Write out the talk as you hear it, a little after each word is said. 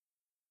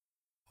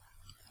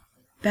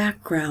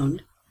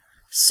Background: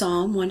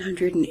 Psalm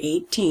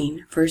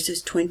 118,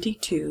 verses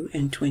 22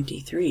 and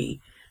 23,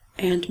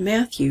 and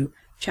Matthew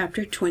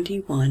chapter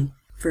 21,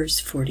 verse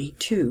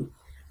 42,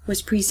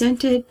 was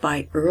presented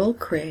by Earl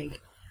Craig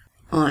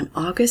on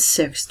August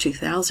 6,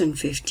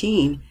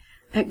 2015,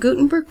 at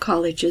Gutenberg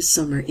College's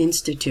Summer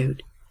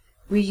Institute.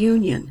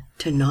 Reunion,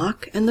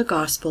 Tanakh and the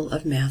Gospel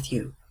of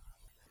Matthew.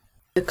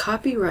 The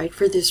copyright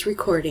for this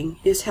recording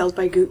is held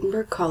by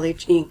Gutenberg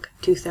College, Inc.,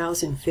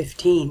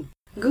 2015.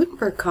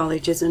 Gutenberg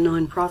College is a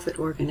non-profit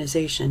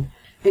organization,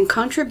 and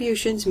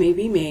contributions may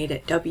be made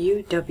at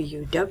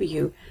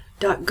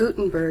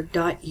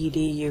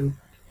www.gutenberg.edu.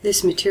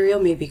 This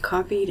material may be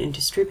copied and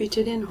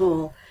distributed in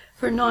whole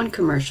for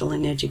non-commercial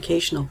and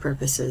educational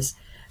purposes,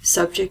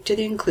 subject to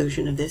the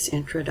inclusion of this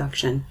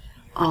introduction.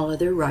 All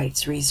other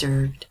rights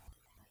reserved.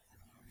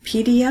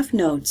 PDF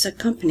notes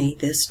accompany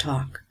this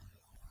talk.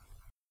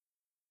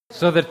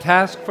 So the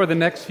task for the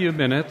next few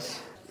minutes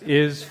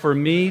is for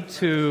me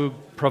to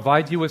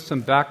provide you with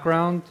some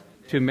background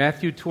to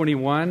Matthew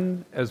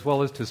 21 as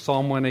well as to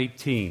Psalm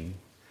 118.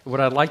 What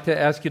I'd like to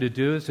ask you to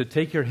do is to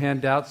take your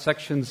handout,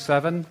 section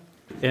 7,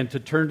 and to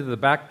turn to the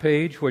back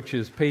page, which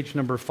is page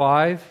number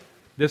 5.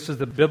 This is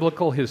the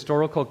biblical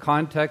historical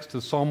context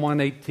of Psalm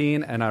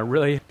 118, and I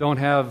really don't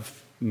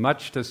have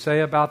much to say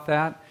about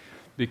that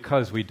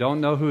because we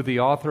don't know who the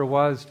author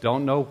was,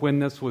 don't know when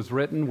this was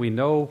written. We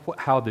know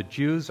how the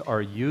Jews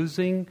are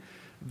using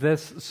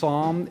this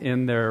psalm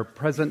in their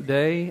present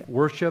day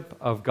worship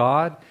of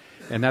God,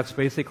 and that's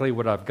basically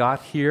what I've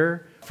got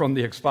here from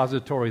the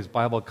Expository's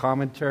Bible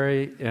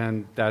commentary,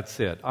 and that's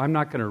it. I'm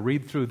not going to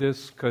read through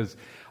this because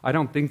I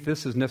don't think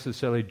this is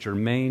necessarily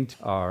germane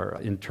to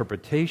our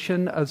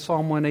interpretation of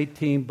Psalm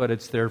 118, but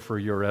it's there for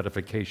your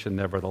edification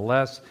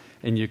nevertheless,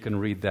 and you can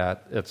read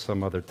that at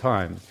some other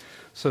time.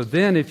 So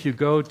then if you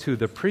go to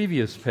the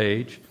previous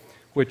page,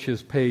 which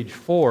is page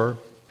 4,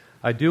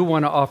 I do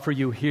want to offer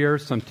you here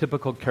some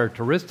typical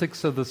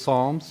characteristics of the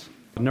Psalms.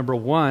 Number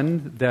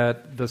one,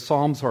 that the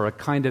Psalms are a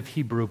kind of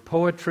Hebrew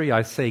poetry.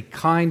 I say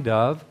kind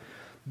of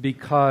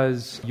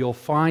because you'll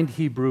find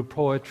Hebrew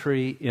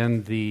poetry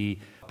in the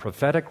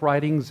prophetic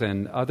writings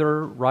and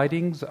other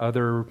writings,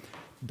 other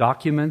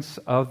documents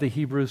of the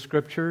Hebrew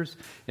Scriptures.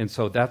 And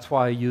so that's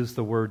why I use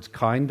the words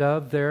kind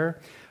of there.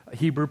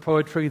 Hebrew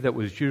poetry that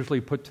was usually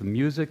put to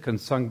music and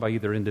sung by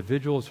either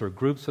individuals or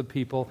groups of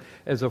people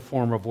as a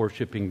form of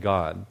worshiping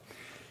God.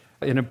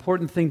 An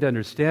important thing to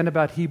understand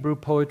about Hebrew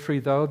poetry,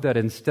 though, that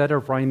instead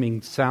of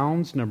rhyming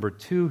sounds, number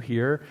 2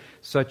 here,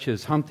 such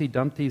as Humpty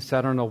Dumpty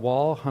sat on a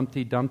wall,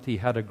 Humpty Dumpty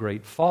had a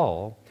great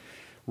fall,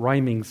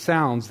 rhyming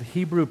sounds,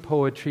 Hebrew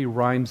poetry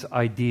rhymes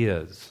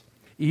ideas,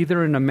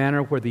 either in a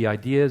manner where the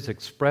ideas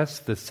express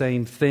the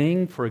same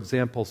thing. For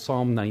example,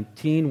 Psalm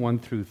 19, 1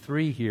 through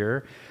 3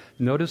 here.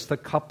 Notice the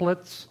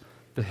couplets.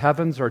 The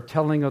heavens are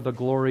telling of the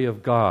glory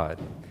of God.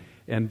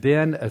 And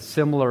then a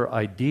similar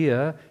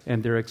idea,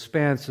 and their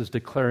expanse is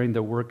declaring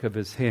the work of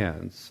his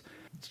hands.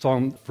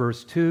 Psalm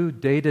verse 2,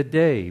 day to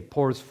day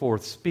pours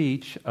forth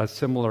speech, a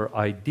similar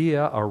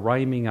idea, a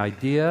rhyming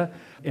idea,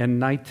 and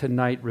night to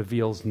night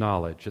reveals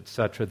knowledge,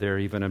 etc. there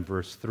even in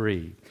verse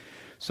 3.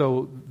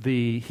 So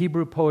the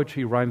Hebrew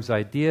poetry rhymes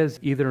ideas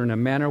either in a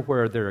manner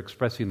where they're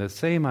expressing the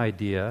same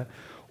idea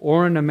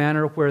or in a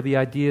manner where the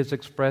ideas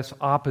express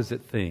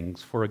opposite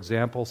things. For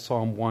example,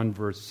 Psalm 1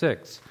 verse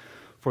 6.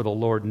 For the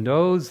Lord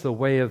knows the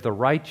way of the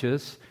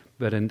righteous,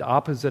 but an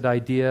opposite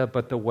idea,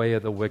 but the way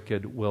of the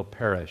wicked will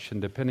perish.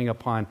 And depending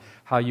upon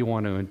how you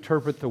want to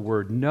interpret the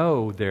word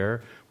know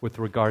there with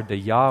regard to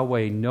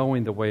Yahweh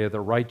knowing the way of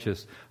the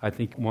righteous, I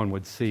think one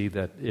would see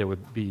that it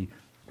would be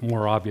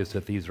more obvious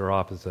that these are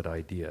opposite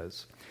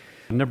ideas.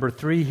 Number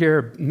 3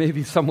 here,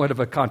 maybe somewhat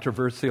of a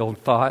controversial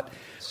thought.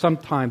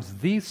 Sometimes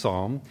the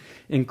psalm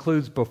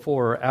includes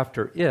before or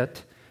after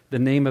it the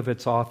name of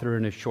its author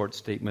in a short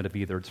statement of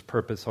either its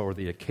purpose or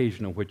the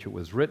occasion on which it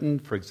was written.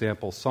 For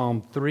example,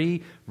 Psalm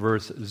 3,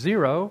 verse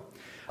 0,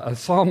 a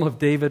psalm of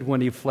David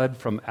when he fled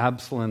from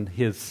Absalom,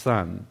 his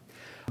son.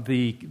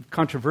 The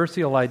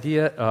controversial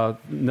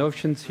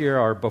notions here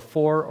are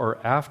before or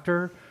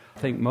after. I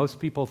think most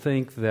people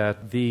think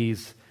that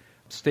these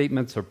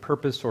statements of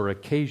purpose or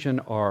occasion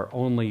are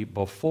only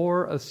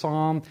before a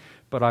psalm,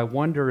 but I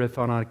wonder if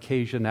on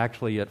occasion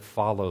actually it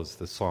follows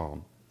the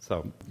psalm.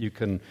 So you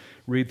can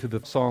read through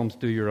the Psalms,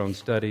 do your own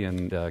study,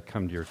 and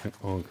come to your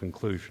own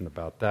conclusion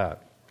about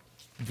that.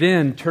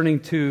 Then, turning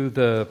to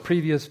the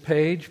previous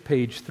page,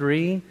 page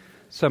 3,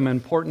 some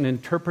important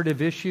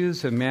interpretive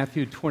issues in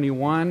Matthew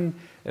 21,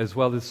 as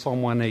well as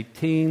Psalm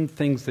 118,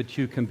 things that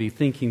you can be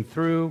thinking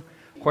through,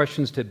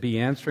 questions to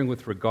be answering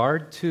with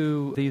regard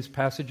to these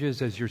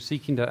passages as you're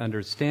seeking to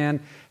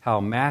understand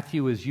how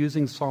Matthew is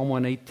using Psalm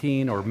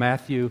 118 or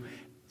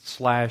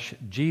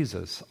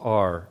Matthew/Jesus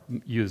are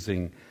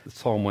using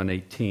Psalm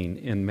 118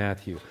 in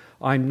Matthew.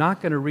 I'm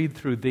not going to read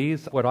through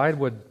these. What I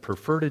would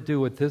prefer to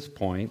do at this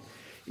point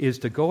is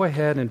to go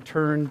ahead and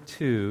turn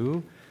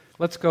to,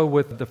 let's go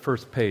with the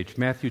first page,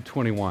 Matthew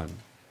 21.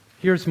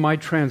 Here's my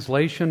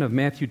translation of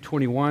Matthew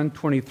 21,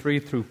 23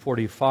 through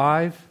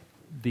 45.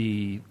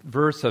 The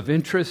verse of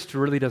interest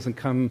really doesn't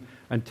come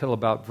until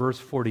about verse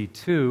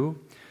 42,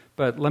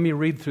 but let me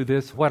read through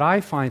this. What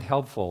I find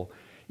helpful,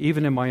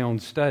 even in my own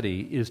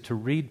study, is to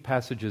read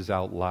passages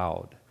out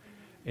loud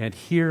and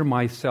hear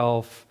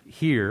myself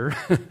hear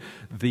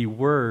the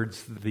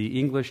words, the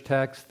English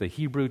text, the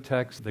Hebrew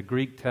text, the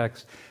Greek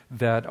text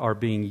that are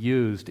being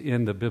used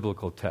in the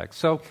biblical text.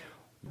 So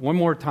one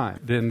more time,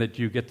 then, that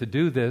you get to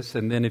do this,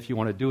 and then if you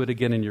want to do it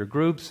again in your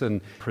groups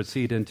and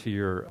proceed into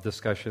your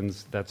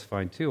discussions, that's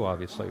fine too,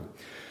 obviously.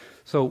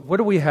 So what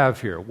do we have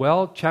here?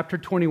 Well, chapter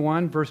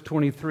 21, verse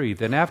 23.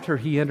 Then after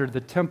he entered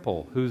the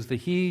temple, who's the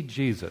he?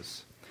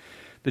 Jesus.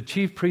 The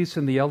chief priests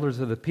and the elders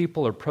of the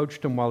people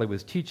approached him while he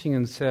was teaching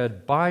and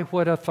said, "By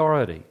what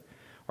authority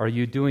are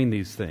you doing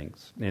these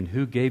things? And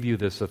who gave you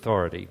this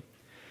authority?"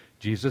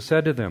 Jesus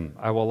said to them,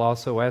 "I will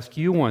also ask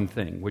you one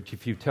thing, which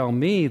if you tell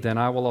me, then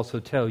I will also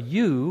tell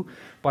you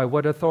by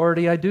what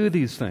authority I do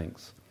these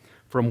things.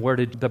 From where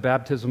did the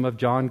baptism of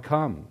John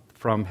come?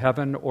 From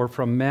heaven or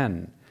from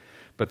men?"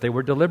 But they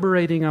were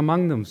deliberating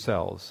among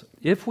themselves.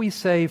 "If we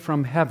say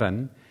from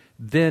heaven,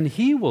 then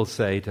he will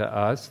say to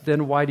us,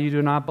 then why do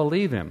you not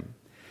believe him?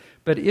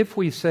 But if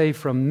we say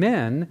from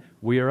men,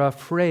 we are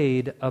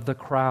afraid of the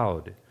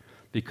crowd,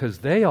 because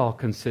they all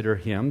consider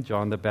him,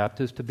 John the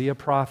Baptist, to be a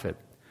prophet."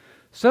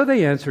 So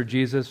they answered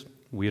Jesus,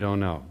 "We don't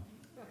know."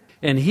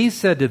 And he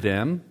said to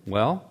them,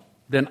 "Well,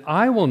 then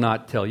I will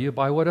not tell you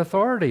by what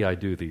authority I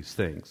do these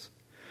things.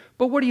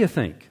 But what do you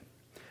think?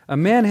 A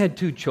man had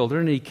 2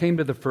 children, and he came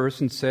to the first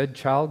and said,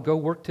 'Child, go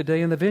work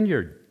today in the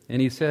vineyard.'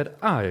 And he said,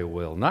 'I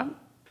will not.'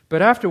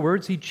 But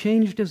afterwards he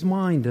changed his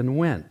mind and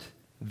went.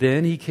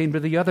 Then he came to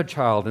the other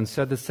child and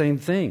said the same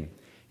thing.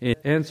 And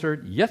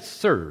answered, 'Yes,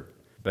 sir.'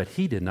 But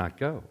he did not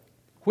go.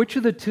 Which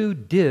of the 2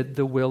 did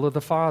the will of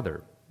the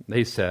Father?"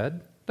 They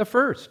said, "The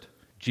first."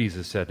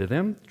 Jesus said to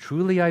them,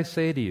 "Truly I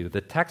say to you, the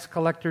tax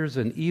collectors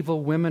and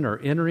evil women are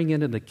entering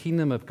into the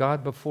kingdom of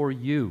God before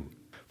you.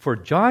 For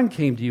John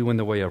came to you in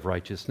the way of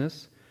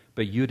righteousness,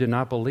 but you did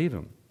not believe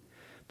him.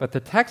 But the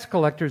tax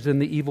collectors and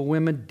the evil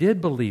women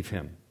did believe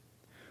him.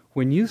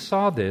 When you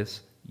saw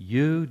this,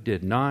 you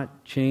did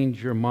not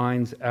change your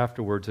minds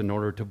afterwards in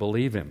order to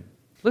believe him.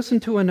 Listen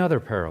to another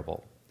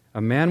parable.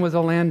 A man was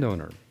a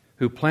landowner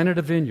who planted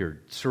a vineyard,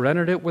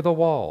 surrounded it with a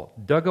wall,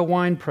 dug a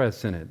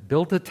winepress in it,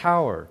 built a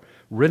tower,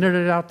 rented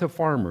it out to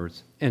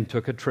farmers, and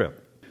took a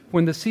trip.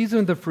 When the season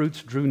of the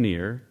fruits drew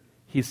near,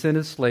 he sent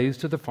his slaves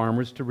to the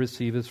farmers to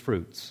receive his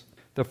fruits.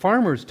 The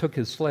farmers took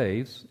his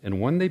slaves,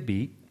 and one they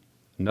beat,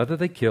 another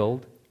they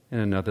killed,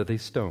 and another they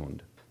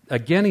stoned.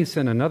 Again he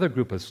sent another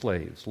group of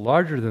slaves,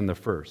 larger than the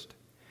first,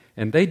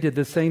 and they did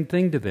the same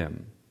thing to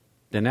them.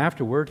 Then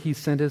afterward he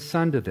sent his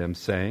son to them,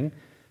 saying,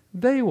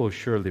 'They will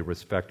surely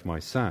respect my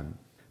son.'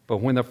 But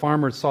when the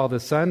farmers saw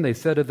the son, they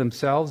said to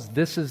themselves,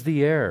 'This is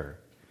the heir.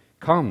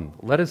 Come,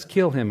 let us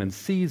kill him and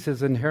seize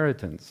his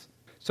inheritance.'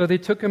 So they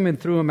took him and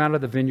threw him out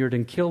of the vineyard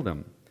and killed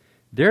him.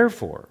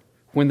 Therefore,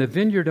 when the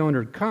vineyard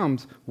owner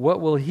comes,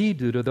 what will he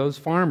do to those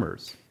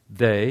farmers?"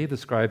 They, the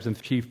scribes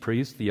and chief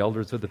priests, the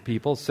elders of the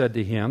people, said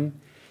to him,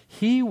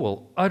 "He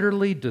will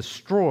utterly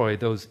destroy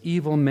those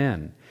evil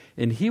men,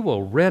 and he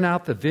will rent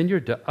out the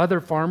vineyard to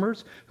other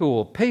farmers who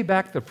will pay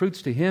back the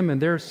fruits to him in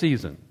their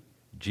season."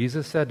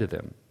 Jesus said to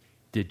them,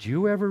 "Did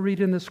you ever read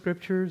in the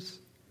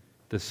Scriptures?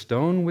 The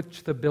stone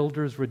which the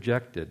builders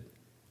rejected,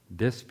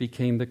 this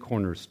became the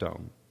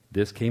cornerstone.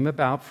 This came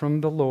about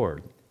from the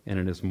Lord, and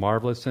it is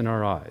marvelous in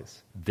our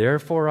eyes.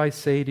 Therefore I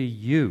say to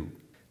you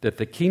that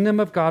the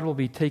kingdom of God will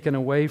be taken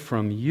away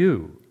from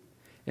you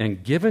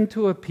and given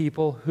to a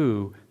people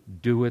who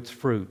do its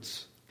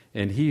fruits.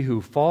 And he who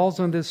falls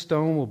on this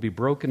stone will be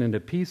broken into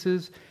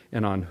pieces,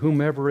 and on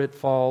whomever it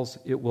falls,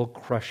 it will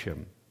crush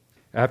him."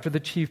 After the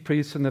chief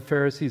priests and the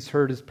Pharisees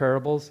heard his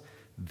parables,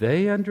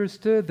 they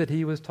understood that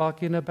he was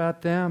talking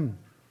about them.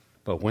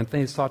 But when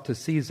they sought to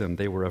seize him,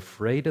 they were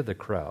afraid of the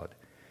crowd,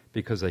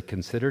 because they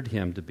considered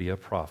him to be a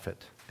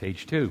prophet.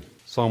 Page 2,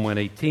 Psalm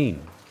 118.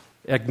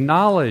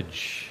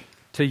 Acknowledge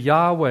to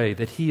Yahweh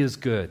that he is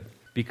good,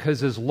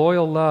 because his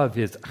loyal love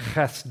is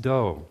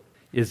chesdo,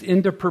 is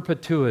into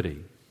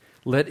perpetuity.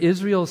 Let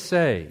Israel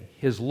say,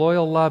 his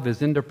loyal love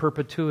is into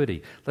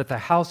perpetuity. Let the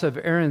house of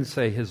Aaron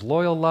say, his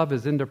loyal love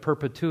is into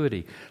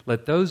perpetuity.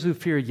 Let those who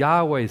fear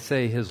Yahweh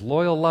say, his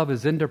loyal love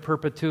is into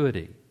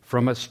perpetuity.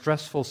 From a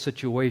stressful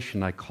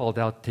situation, I called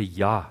out to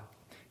Yah.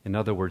 In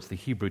other words, the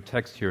Hebrew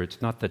text here,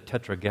 it's not the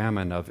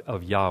tetragrammaton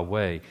of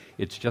Yahweh.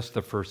 It's just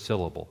the first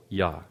syllable,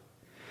 Yah.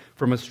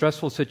 From a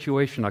stressful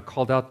situation, I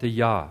called out to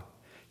Yah.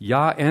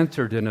 Yah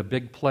answered in a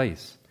big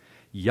place.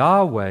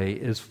 Yahweh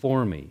is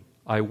for me.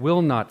 I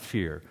will not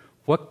fear.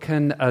 What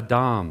can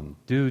Adam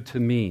do to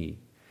me?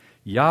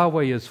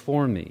 Yahweh is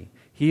for me.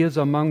 He is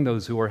among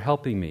those who are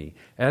helping me.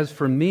 As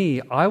for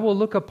me, I will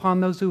look upon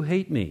those who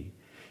hate me.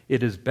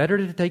 It is better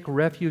to take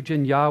refuge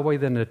in Yahweh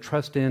than to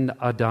trust in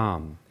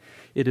Adam.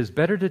 It is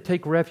better to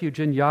take refuge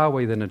in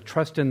Yahweh than to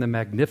trust in the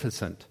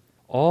magnificent.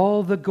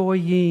 All the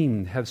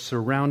goyim have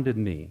surrounded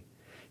me.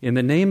 In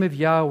the name of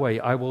Yahweh,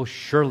 I will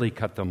surely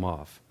cut them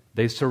off.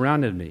 They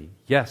surrounded me.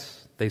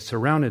 Yes, they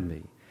surrounded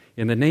me.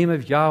 In the name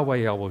of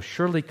Yahweh, I will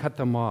surely cut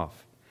them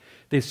off.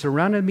 They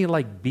surrounded me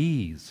like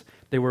bees.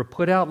 They were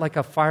put out like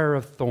a fire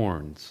of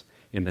thorns.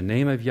 In the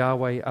name of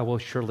Yahweh, I will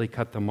surely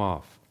cut them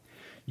off.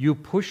 You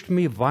pushed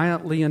me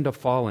violently into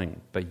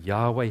falling, but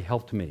Yahweh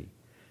helped me.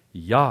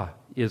 Yah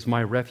is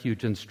my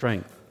refuge and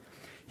strength.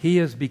 He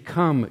has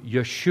become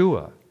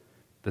Yeshua,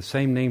 the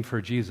same name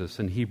for Jesus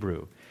in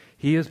Hebrew.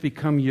 He has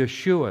become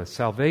Yeshua,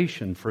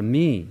 salvation for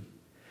me.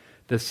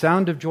 The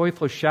sound of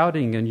joyful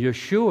shouting in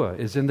Yeshua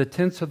is in the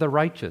tents of the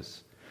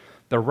righteous.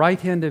 The right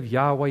hand of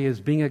Yahweh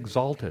is being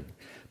exalted.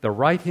 The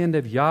right hand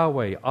of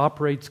Yahweh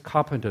operates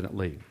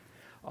competently.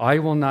 I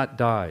will not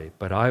die,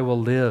 but I will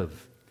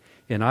live,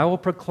 and I will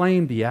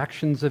proclaim the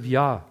actions of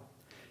Yah.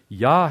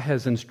 Yah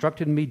has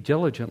instructed me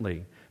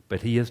diligently,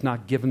 but he has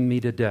not given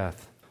me to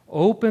death.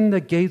 Open the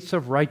gates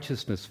of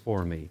righteousness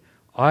for me.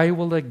 I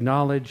will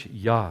acknowledge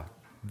Yah.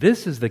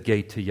 This is the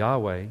gate to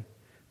Yahweh.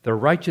 The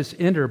righteous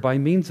enter by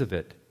means of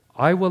it.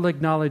 I will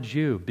acknowledge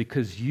you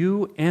because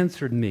you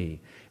answered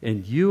me,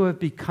 and you have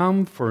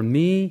become for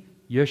me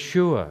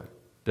Yeshua.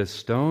 The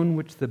stone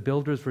which the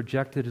builders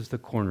rejected is the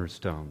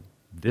cornerstone.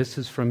 This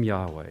is from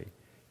Yahweh.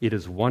 It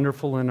is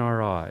wonderful in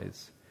our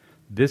eyes.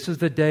 This is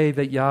the day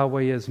that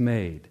Yahweh has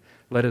made.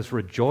 Let us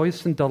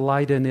rejoice and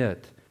delight in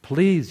it.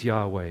 Please,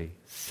 Yahweh,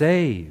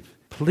 save.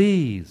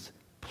 Please,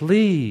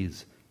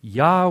 please,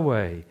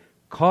 Yahweh,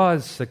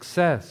 cause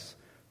success.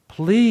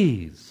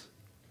 Please.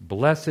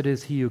 Blessed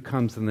is he who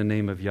comes in the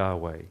name of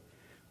Yahweh.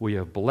 We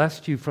have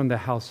blessed you from the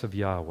house of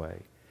Yahweh.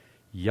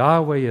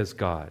 Yahweh is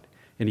God,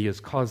 and he has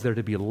caused there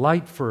to be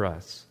light for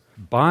us.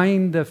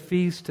 Bind the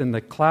feast in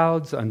the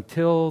clouds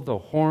until the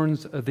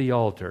horns of the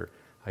altar.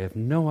 I have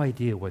no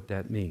idea what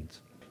that means.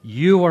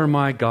 You are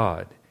my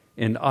God,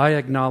 and I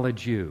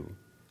acknowledge you.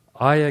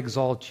 I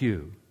exalt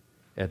you.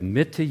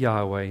 Admit to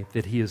Yahweh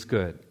that he is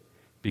good,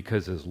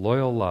 because his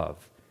loyal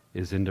love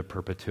is into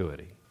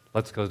perpetuity.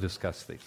 Let's go discuss these.